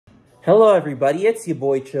Hello everybody, it's your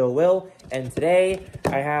boy Chill Will, and today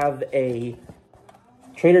I have a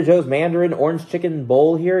Trader Joe's Mandarin orange chicken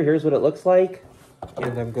bowl here. Here's what it looks like,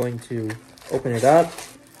 and I'm going to open it up.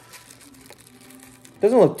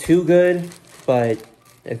 Doesn't look too good, but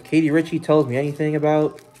if Katie Ritchie tells me anything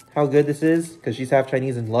about how good this is, because she's half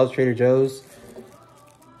Chinese and loves Trader Joe's,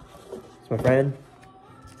 it's my friend.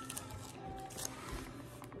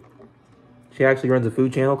 She actually runs a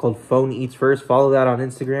food channel called Phone Eats First. Follow that on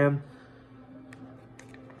Instagram.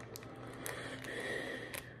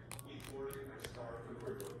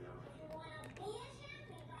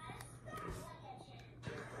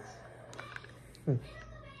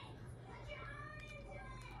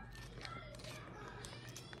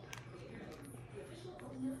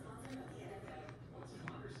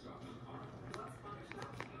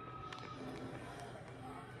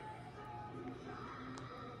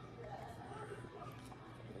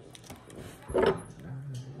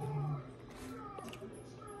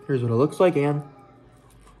 Here's what it looks like, Anne.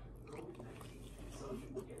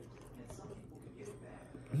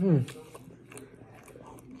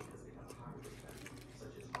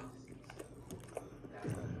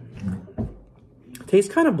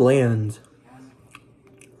 Tastes kind of bland.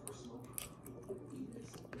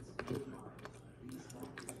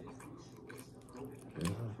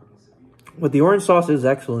 But the orange sauce is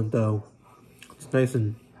excellent, though. It's nice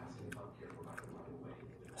and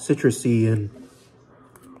citrusy and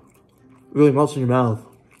really melts in your mouth.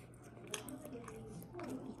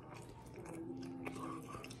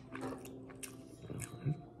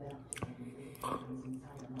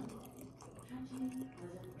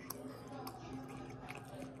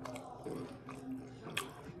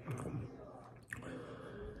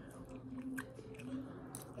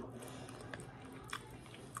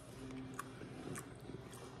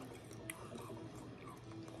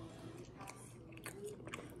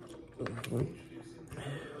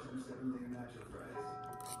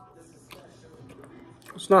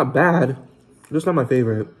 It's not bad, just not my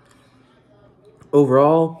favorite.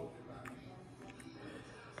 Overall,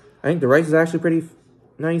 I think the rice is actually pretty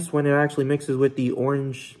nice when it actually mixes with the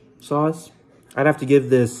orange sauce. I'd have to give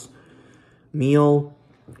this meal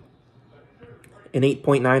an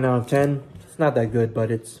 8.9 out of 10. It's not that good,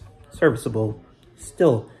 but it's serviceable.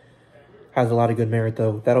 Still has a lot of good merit,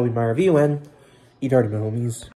 though. That'll be my review, and eat hearty, my homies.